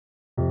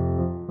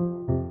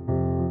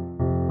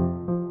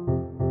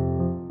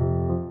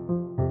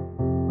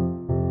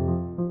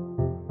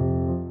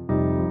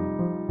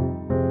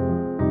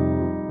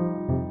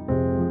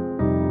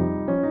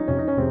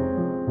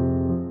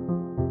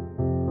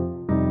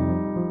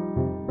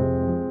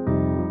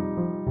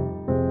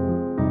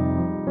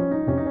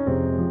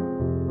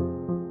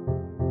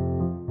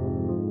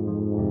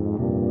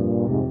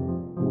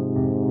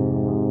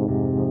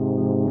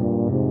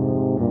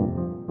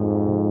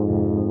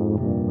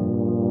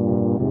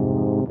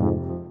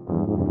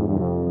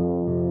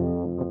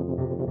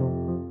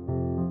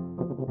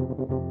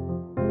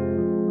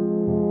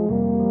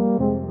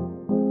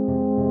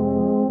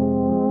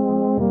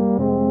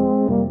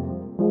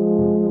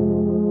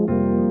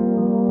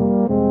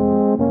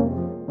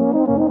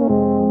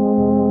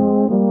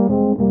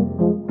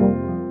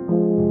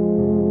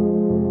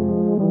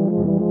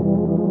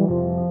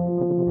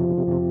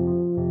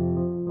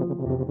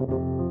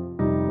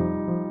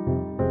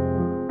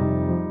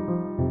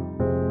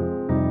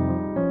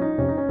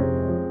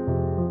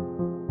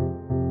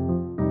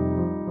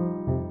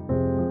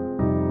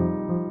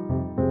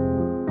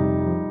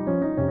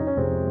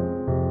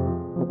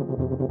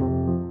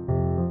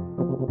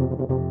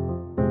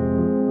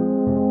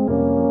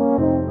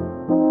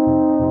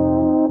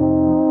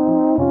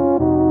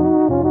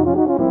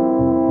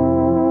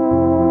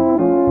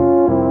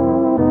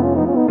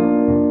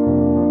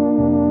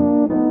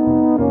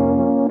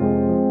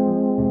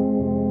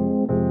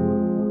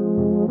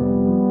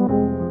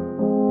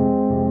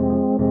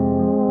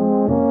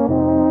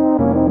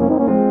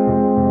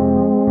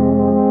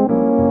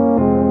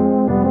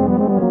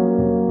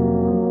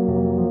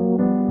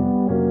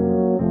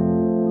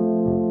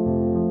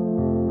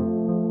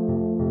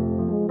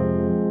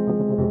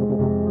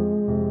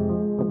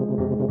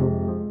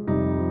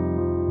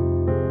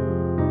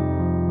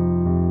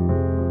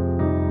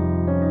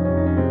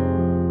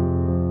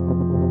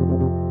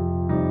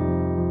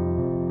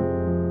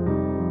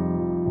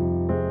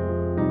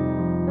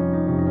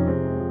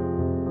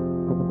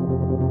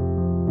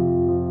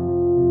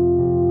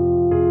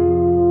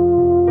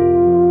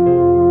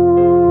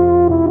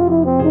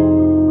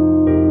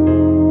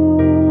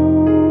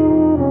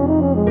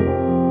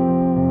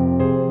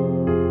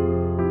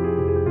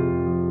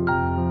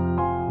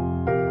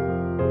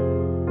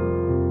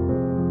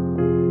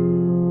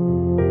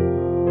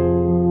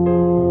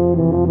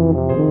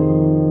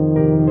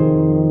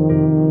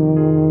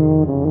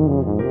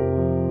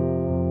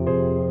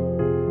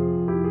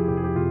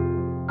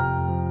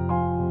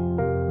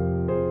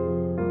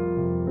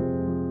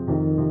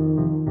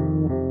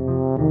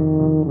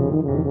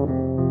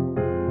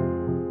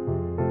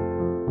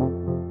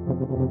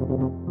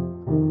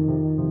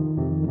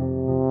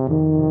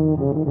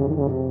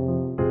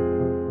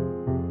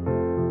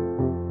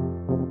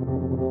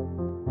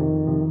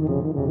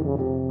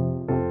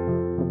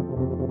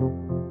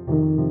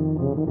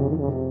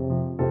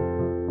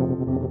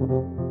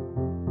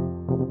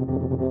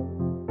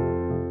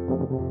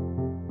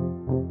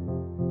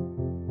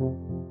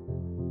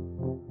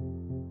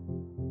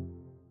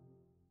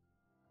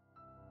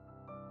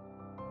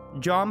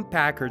John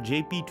Packer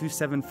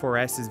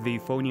JP274S is the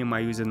euphonium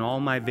I use in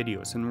all my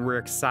videos, and we're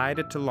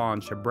excited to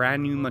launch a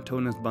brand new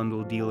Matonizz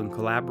bundle deal in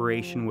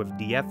collaboration with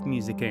DF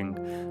Music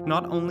Inc.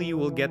 Not only you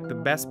will get the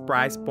best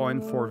price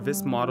point for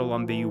this model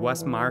on the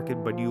US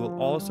market, but you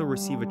will also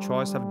receive a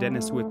choice of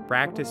Danse Arabe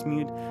practice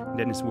mute,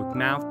 Danse Arabe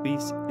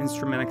mouthpiece,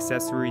 instrument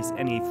accessories,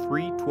 and a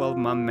free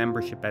 12-month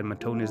membership at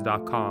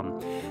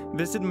Matonizz.com.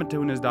 Visit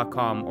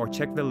Matonizz.com or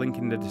check the link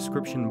in the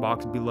description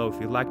box below if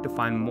you'd like to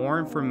find more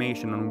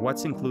information on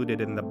what's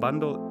included in the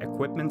bundle,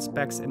 equipment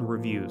specs, and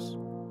reviews.